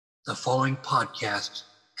The following podcast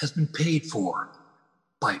has been paid for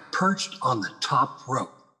by Perched on the Top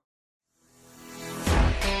Rope.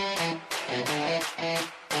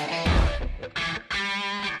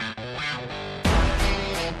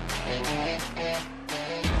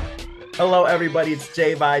 Hello, everybody. It's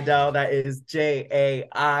Jay Vidal. That is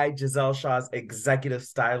Jai, Giselle Shaw's executive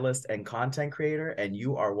stylist and content creator. And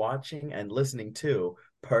you are watching and listening to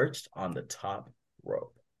Perched on the Top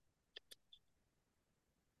Rope.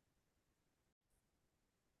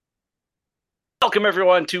 Welcome,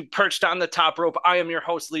 everyone, to Perched on the Top Rope. I am your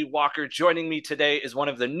host, Lee Walker. Joining me today is one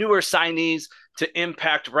of the newer signees to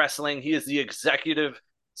Impact Wrestling. He is the executive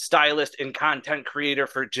stylist and content creator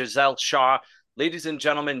for Giselle Shaw. Ladies and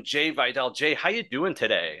gentlemen, Jay Vidal. Jay, how you doing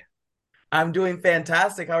today? I'm doing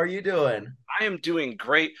fantastic. How are you doing? I am doing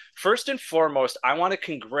great. First and foremost, I want to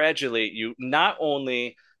congratulate you not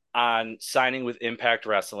only on signing with Impact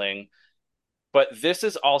Wrestling, but this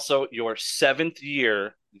is also your seventh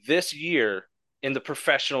year this year in the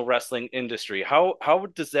professional wrestling industry. How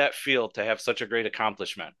does that feel to have such a great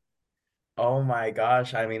accomplishment? Oh my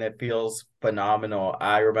gosh. I mean, it feels phenomenal.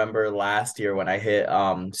 I remember last year when I hit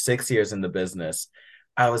 6 years in the business,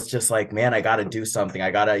 I was just like, man, I gotta do something. I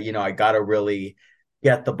gotta really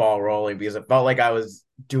get the ball rolling because it felt like I was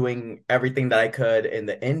doing everything that I could in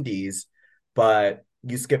the indies, but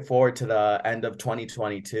you skip forward to the end of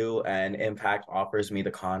 2022 and Impact offers me the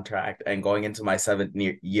contract. And going into my seventh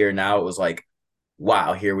year now, it was like,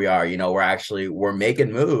 wow, here we are. We're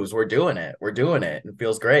making moves. We're doing it. We're doing it. It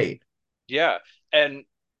feels great. Yeah. And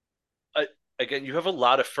uh, again, you have a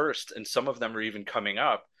lot of firsts, and some of them are even coming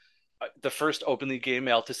up. The first openly gay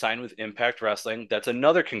male to sign with Impact Wrestling, that's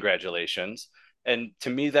another congratulations. And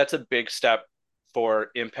to me, that's a big step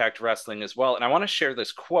for Impact Wrestling as well. And I want to share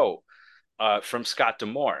this quote from Scott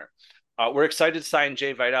D'Amore. We're excited to sign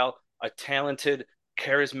Jay Vidal, a talented,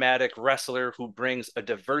 charismatic wrestler who brings a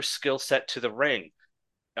diverse skill set to the ring.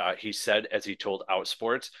 He said, as he told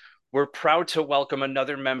Outsports, we're proud to welcome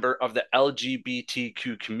another member of the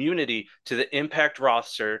LGBTQ community to the Impact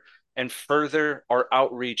roster and further our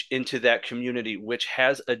outreach into that community, which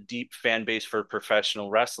has a deep fan base for professional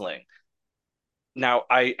wrestling. Now,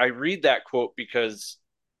 I read that quote because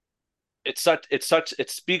it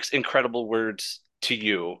speaks incredible words to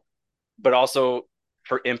you, but also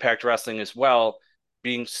for Impact Wrestling as well,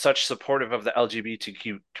 being such supportive of the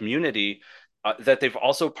LGBTQ community, that they've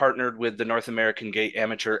also partnered with the North American Gay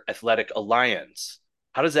Amateur Athletic Alliance.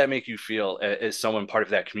 How does that make you feel as someone part of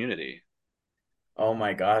that community? Oh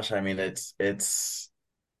my gosh. I mean,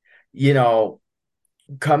 you know,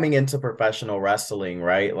 coming into professional wrestling,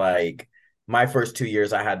 right? Like my first 2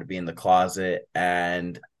 years, I had to be in the closet.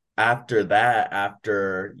 And after that,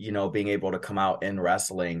 being able to come out in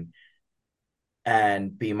wrestling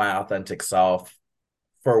and be my authentic self,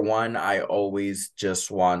 for one, I always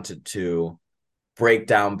just wanted to break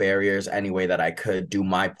down barriers any way that I could, do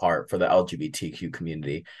my part for the LGBTQ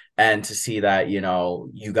community. And to see that, you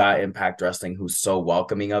got Impact Wrestling who's so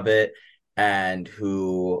welcoming of it and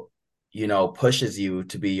who, pushes you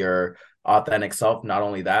to be your authentic self. Not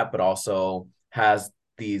only that, but also has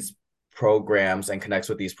these programs and connects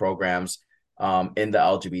with these programs in the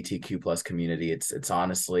LGBTQ plus community. It's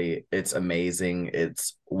amazing.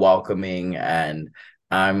 It's welcoming and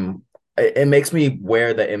I'm it makes me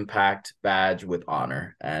wear the Impact badge with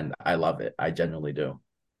honor, and I love it. I genuinely do.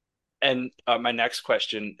 And my next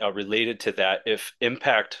question related to that, if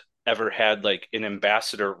Impact ever had like an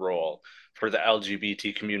ambassador role for the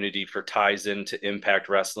LGBT community for ties into Impact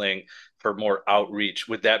Wrestling for more outreach,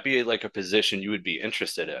 would that be like a position you would be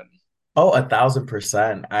interested in? Oh,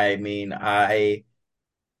 1,000%. I mean, I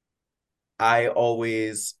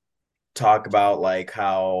always talk about like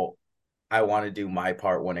how I want to do my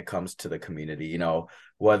part when it comes to the community,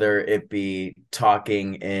 whether it be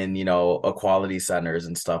talking in, equality centers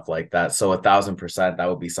and stuff like that. So 1,000%, that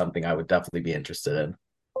would be something I would definitely be interested in.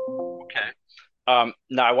 Okay.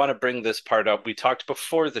 Now I want to bring this part up. We talked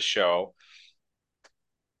before the show.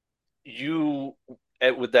 You,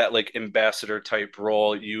 with that like ambassador type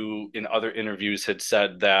role, you in other interviews had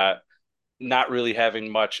said that not really having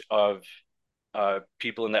much of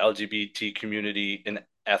people in the LGBT community in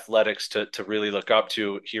athletics to really look up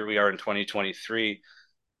to. Here we are in 2023.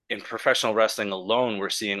 In professional wrestling alone, we're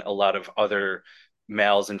seeing a lot of other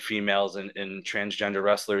males and females and transgender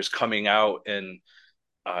wrestlers coming out, and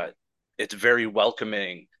uh, it's very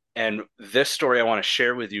welcoming. And this story I want to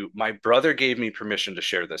share with you. My brother gave me permission to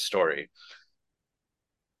share this story.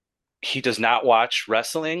 He does not watch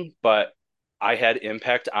wrestling, but I had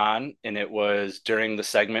Impact on, and it was during the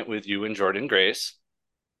segment with you and Jordan Grace.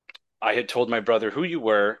 I had told my brother who you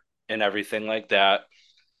were and everything like that.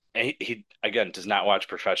 He again does not watch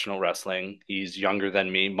professional wrestling. He's younger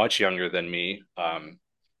than me, much younger than me.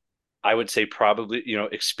 I would say probably,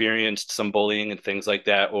 experienced some bullying and things like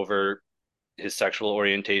that over his sexual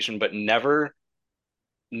orientation, but never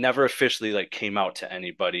officially like came out to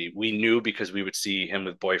anybody. We knew because we would see him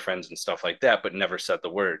with boyfriends and stuff like that, but never said the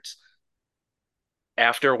words.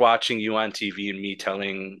 After watching you on TV and me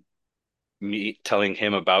telling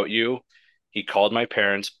him about you, he called my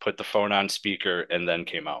parents, put the phone on speaker, and then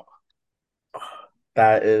came out.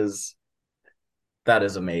 That is that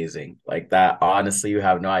is amazing. Like that, honestly, you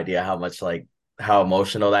have no idea how much like how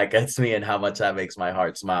emotional that gets me and how much that makes my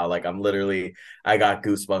heart smile. Like I got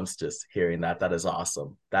goosebumps just hearing that. That is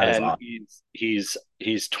awesome. That is And awesome.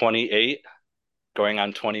 he's 28, going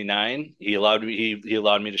on 29. He allowed me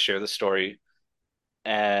to share the story.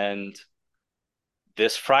 And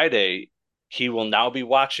this Friday, he will now be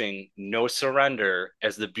watching No Surrender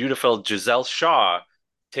as the beautiful Giselle Shaw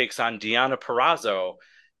takes on Deanna Perrazzo.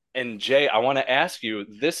 And Jay, I want to ask you,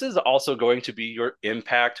 this is also going to be your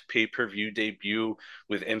Impact pay-per-view debut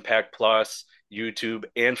with Impact Plus, YouTube,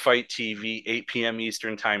 and Fight TV, 8 p.m.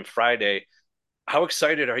 Eastern Time Friday. How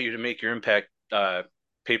excited are you to make your Impact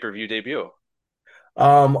pay-per-view debut?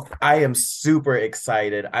 I am super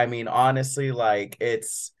excited. I mean, honestly, like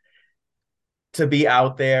it's to be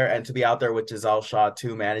out there and to be out there with Giselle Shaw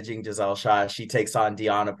too, managing Giselle Shaw. She takes on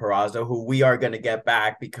Deanna Perrazzo, who we are going to get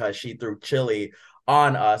back because she threw chili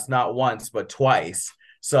on us not once but twice.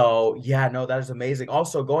 So yeah, no, that is amazing.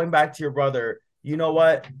 Also, going back to your brother, you know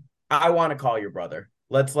what? I want to call your brother.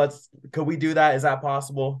 Let's could we do that? Is that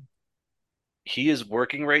possible? He is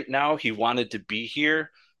working right now. He wanted to be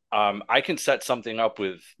here. I can set something up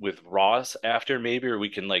with Ross after maybe, or we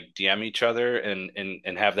can like DM each other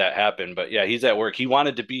and have that happen. But yeah, he's at work. He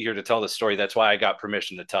wanted to be here to tell the story. That's why I got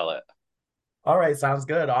permission to tell it. All right, sounds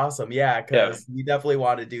good. Awesome. Yeah, Yeah. because we definitely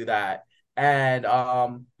want to do that. And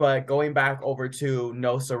but going back over to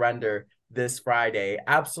No Surrender this Friday,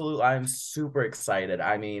 absolutely, I'm super excited.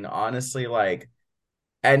 I mean, honestly, like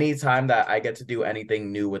anytime that I get to do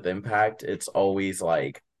anything new with Impact, it's always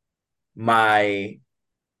like my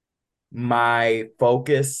my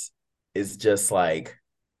focus is just like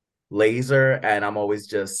laser and I'm always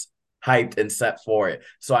just hyped and set for it.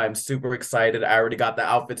 So I'm super excited. I already got the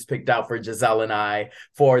outfits picked out for Giselle and I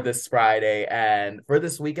for this Friday and for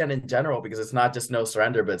this weekend in general, because it's not just No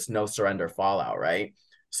Surrender, but it's No Surrender Fallout, right?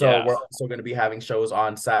 So Yeah. we're also going to be having shows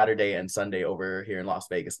on Saturday and Sunday over here in Las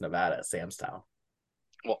Vegas, Nevada at Sam's Town.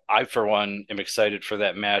 Well, I, for one, am excited for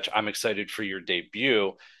that match. I'm excited for your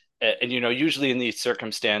debut. And, usually in these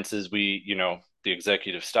circumstances, the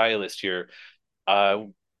executive stylist here, uh,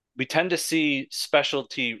 we tend to see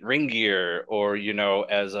specialty ring gear or,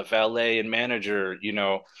 as a valet and manager,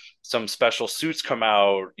 some special suits come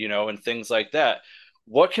out, and things like that.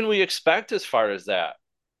 What can we expect as far as that?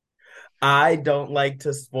 I don't like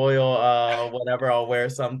to spoil whenever I'll wear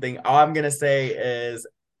something. All I'm gonna say is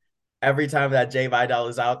every time that Jay Vidal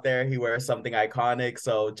is out there, he wears something iconic.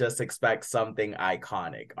 So just expect something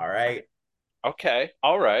iconic. All right. Okay.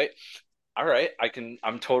 All right. All right.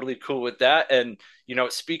 I'm totally cool with that. And,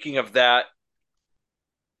 speaking of that,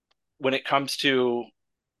 when it comes to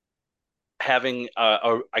having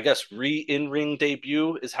I guess in-ring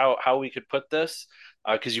debut is how we could put this,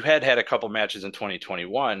 because you had a couple matches in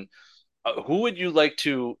 2021. Who would you like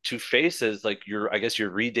to face as like your, I guess, your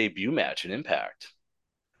re-debut match in Impact?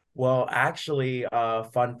 Well, actually,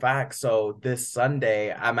 fun fact. So this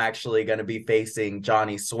Sunday, I'm actually going to be facing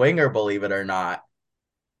Johnny Swinger, believe it or not.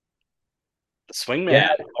 The Yeah,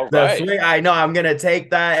 Swingman. All the right. swing. I know I'm gonna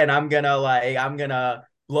take that and I'm gonna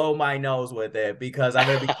blow my nose with it because I'm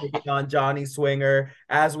gonna be taking on Johnny Swinger.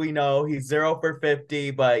 As we know, he's 0 for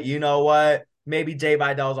 50, but you know what? Maybe Jay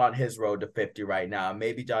Vidal's on his road to 50 right now.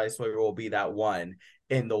 Maybe Johnny Swinger will be that one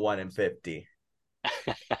in the 1 in 50.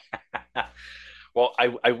 Well,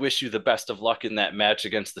 I wish you the best of luck in that match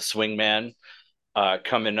against the Swingman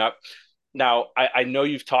coming up. Now, I know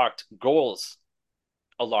you've talked goals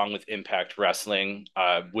along with Impact Wrestling.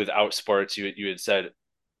 With Outsports, you had said,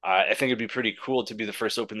 I think it'd be pretty cool to be the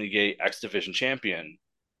first openly gay X Division champion,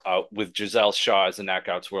 with Giselle Shaw as the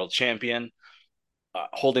Knockouts World Champion,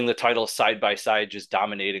 holding the title side by side, just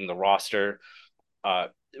dominating the roster. Uh,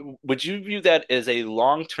 would you view that as a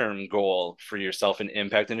long term goal for yourself in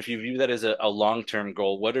Impact? And if you view that as a long term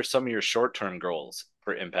goal, what are some of your short term goals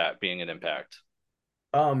for Impact, being an Impact?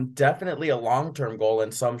 Definitely a long-term goal,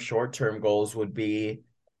 and some short-term goals would be,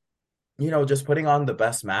 just putting on the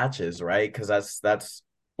best matches, right? Because that's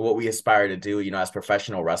what we aspire to do. As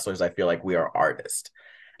professional wrestlers, I feel like we are artists.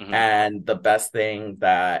 Hmm. And the best thing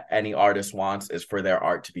that any artist wants is for their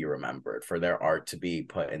art to be remembered, for their art to be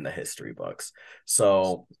put in the history books.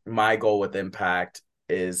 So my goal with Impact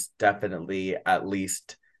is definitely, at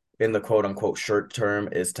least in the quote unquote short term,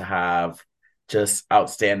 is to have just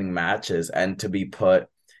outstanding matches and to be put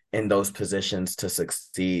in those positions to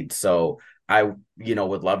succeed. So I,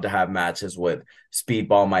 would love to have matches with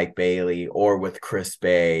Speedball Mike Bailey or with Chris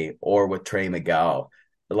Bay or with Trey Miguel.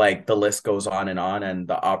 Like the list goes on, and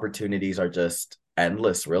the opportunities are just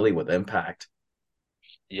endless, really, with Impact.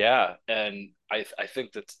 Yeah, and I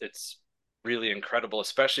think that it's really incredible,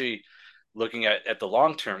 especially looking at the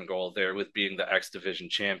long term goal there with being the X Division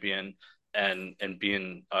champion and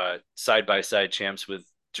being side by side champs with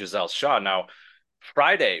Giselle Shaw. Now,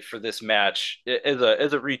 Friday for this match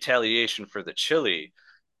is a retaliation for the Chili.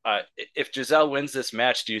 If Giselle wins this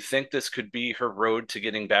match, do you think this could be her road to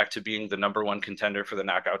getting back to being the number one contender for the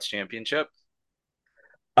Knockouts Championship?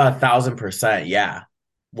 1,000%, yeah.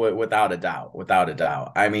 Without a doubt, without a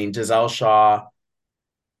doubt. I mean, Giselle Shaw,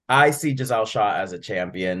 I see Giselle Shaw as a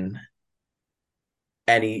champion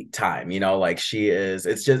anytime, like she is.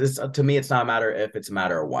 It's to me, it's not a matter if, it's a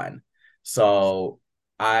matter of when. So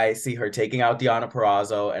I see her taking out Deonna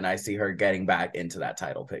Purrazzo, and I see her getting back into that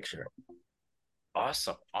title picture.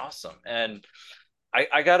 Awesome, awesome. And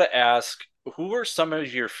I gotta ask, who are some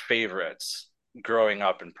of your favorites growing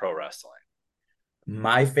up in pro wrestling?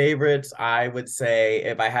 My favorites, I would say,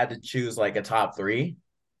 if I had to choose like a top three,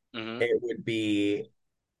 Hmm. it would be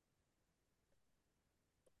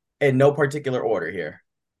in no particular order here: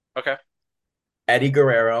 Okay. Eddie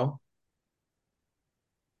Guerrero,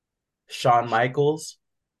 Shawn Michaels,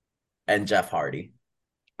 and Jeff Hardy.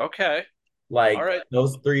 Okay. All Like right.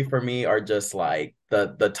 those three for me are just like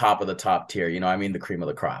the top of the top tier. I mean, the cream of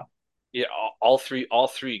the crop. Yeah, all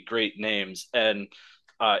three great names. And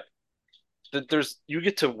uh there's you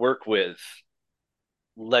get to work with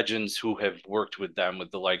legends who have worked with them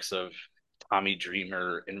with the likes of Tommy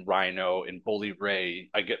Dreamer and Rhino and Bully Ray.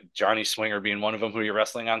 I get Johnny Swinger being one of them who you're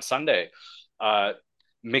wrestling on Sunday. Uh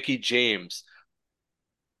Mickey James.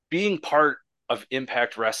 Being part of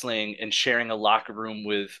Impact Wrestling and sharing a locker room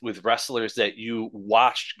with wrestlers that you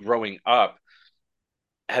watched growing up,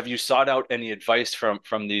 have you sought out any advice from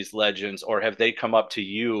these legends, or have they come up to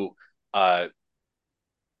you uh,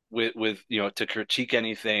 with to critique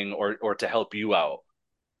anything or to help you out?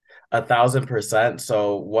 1,000%.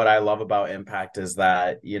 So what I love about Impact is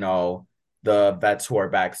that, the vets who are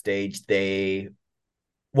backstage,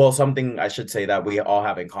 something I should say that we all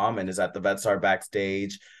have in common is that the vets are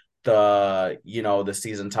backstage. The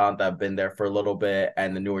seasoned talent that have been there for a little bit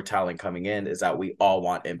and the newer talent coming in is that we all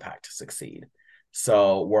want Impact to succeed.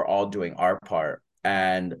 So we're all doing our part.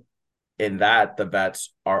 And in that, the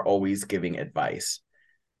vets are always giving advice,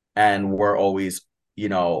 and we're always,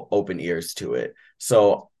 open ears to it.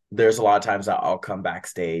 So there's a lot of times that I'll come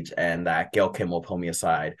backstage and that Gail Kim will pull me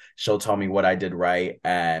aside. She'll tell me what I did right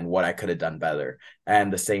and what I could have done better.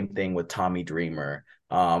 And the same thing with Tommy Dreamer.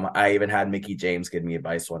 I even had Mickey James give me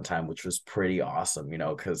advice one time, which was pretty awesome,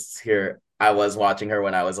 because here I was watching her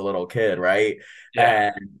when I was a little kid, right?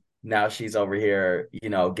 Yeah. And now she's over here,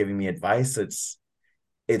 giving me advice.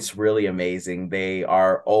 It's really amazing. They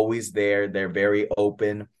are always there. They're very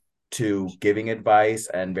open to giving advice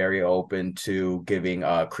and very open to giving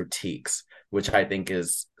critiques, which I think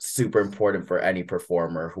is super important for any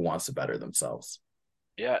performer who wants to better themselves.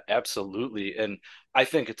 Yeah, absolutely. And I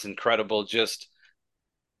think it's incredible just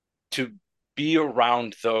to be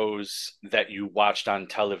around those that you watched on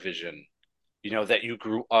television, that you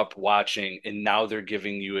grew up watching, and now they're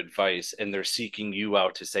giving you advice and they're seeking you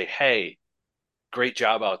out to say, hey, great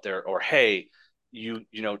job out there, or hey,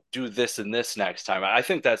 do this and this next time. I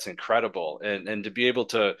think that's incredible. And to be able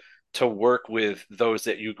to work with those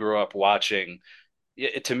that you grew up watching,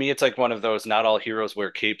 to me it's like one of those not all heroes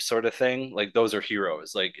wear capes sort of thing. Like those are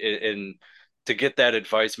heroes. Like and to get that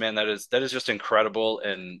advice, man, that is just incredible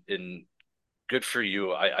and good for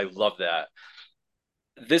you. I love that.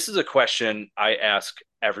 This is a question I ask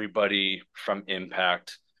everybody from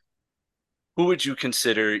Impact. Who would you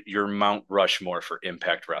consider your Mount Rushmore for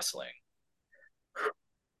Impact Wrestling?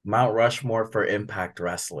 Mount Rushmore for Impact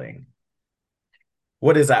Wrestling.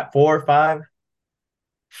 What is that? Four or five?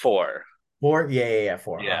 Four. Four? Yeah, yeah, yeah,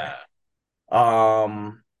 four. All Yeah.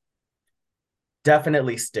 right.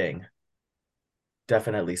 Definitely Sting.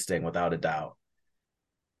 Definitely Sting, without a doubt.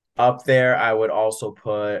 Up there, I would also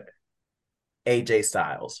put AJ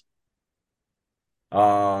Styles.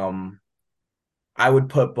 Um, I would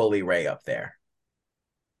put Bully Ray up there.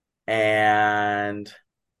 And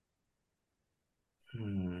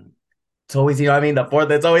It's always, you know what I mean? The fourth,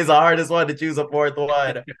 it's always the hardest one to choose a fourth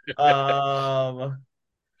one. Um,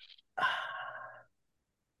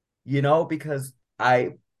 you know, because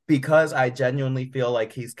I genuinely feel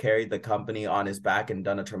like he's carried the company on his back and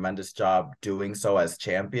done a tremendous job doing so as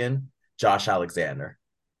champion, Josh Alexander.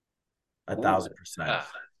 A Ooh, thousand percent. yeah,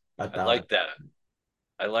 A I thousand. like that.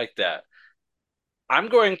 I like that. I'm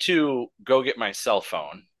going to go get my cell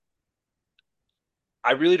phone.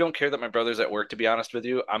 I really don't care that my brother's at work, to be honest with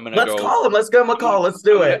you. I'm gonna Let's go. call him. Let's give him a I'm gonna. call. Let's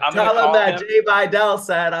do it. I'm gonna Tell him call that him. Jay Vidal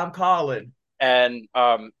said I'm calling. And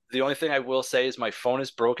the only thing I will say is my phone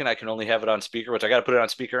is broken. I can only have it on speaker, which I got to put it on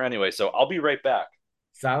speaker anyway. So I'll be right back.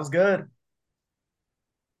 Sounds good.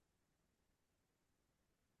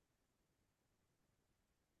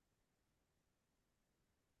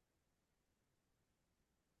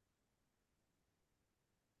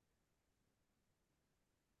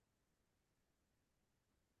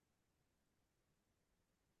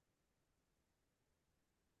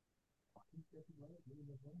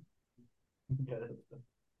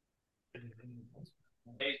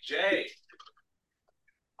 Hey Jay,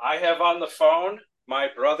 I have on the phone my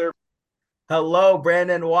brother. Hello,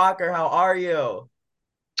 Brandon Walker. How are you?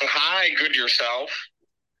 Hi, good yourself.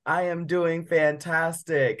 I am doing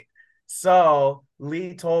fantastic. So,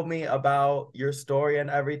 Lee told me about your story and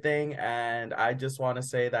everything, and I just want to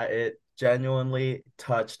say that it genuinely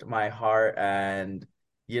touched my heart. And,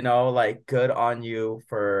 like, good on you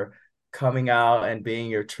for coming out and being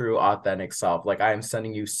your true, authentic self. Like, I am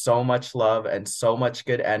sending you so much love and so much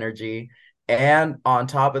good energy. And on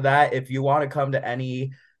top of that, if you want to come to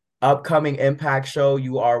any upcoming Impact show,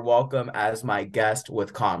 you are welcome as my guest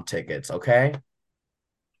with comp tickets, okay?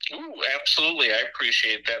 Ooh, absolutely. I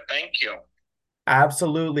appreciate that. Thank you.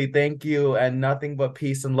 Absolutely. Thank you. And nothing but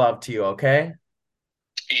peace and love to you. Okay.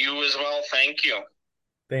 You as well. Thank you.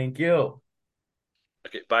 Thank you.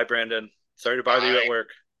 Okay, bye, Brandon. Sorry to bother you at Bye. work.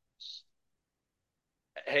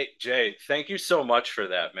 Hey Jay, thank you so much for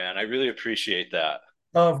that, man. I really appreciate that.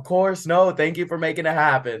 Of course. No, thank you for making it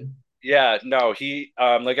happen. Yeah, no, he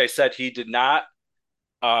like I said, he did not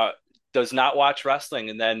uh does not watch wrestling,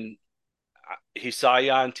 and then he saw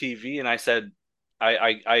you on TV, and I said,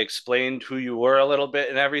 I explained who you were a little bit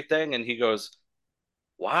and everything, and he goes,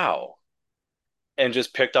 "Wow," and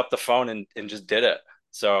just picked up the phone and just did it.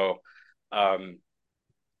 So, um,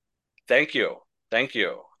 thank you, thank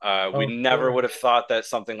you. We Of never course. would have thought that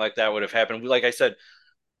something like that would have happened. Like I said,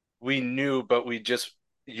 we knew, but we just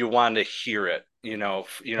you wanted to hear it, Of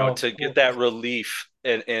to get that course. relief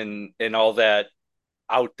and all that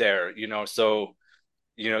out there, so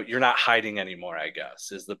you're not hiding anymore, I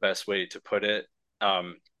guess, is the best way to put it.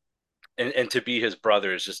 Um, and to be his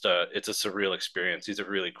brother is just it's a surreal experience. He's a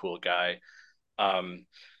really cool guy. Um,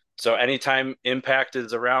 so anytime Impact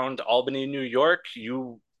is around Albany, New York,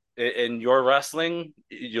 you in your wrestling,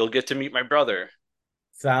 you'll get to meet my brother.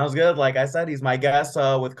 Sounds good. Like I said, he's my guest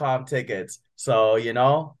with comp tickets. So.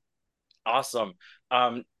 Awesome.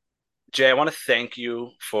 Um, Jay, I want to thank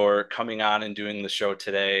you for coming on and doing the show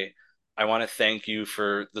today. I want to thank you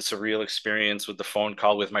for the surreal experience with the phone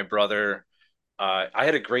call with my brother. I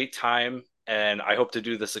had a great time, and I hope to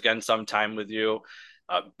do this again sometime with you.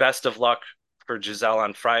 Best of luck for Giselle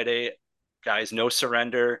on Friday. Guys, no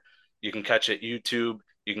surrender. You can catch it YouTube.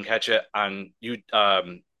 You can catch it on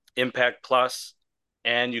Impact Plus,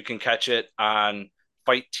 and you can catch it on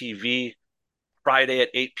Fight TV Friday at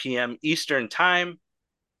 8 p.m. Eastern Time.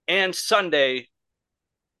 And Sunday,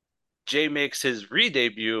 Jay makes his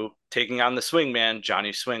re-debut taking on the swingman,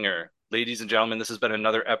 Johnny Swinger. Ladies and gentlemen, this has been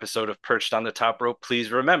another episode of Perched on the Top Rope.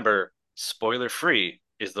 Please remember, spoiler free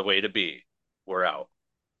is the way to be. We're out.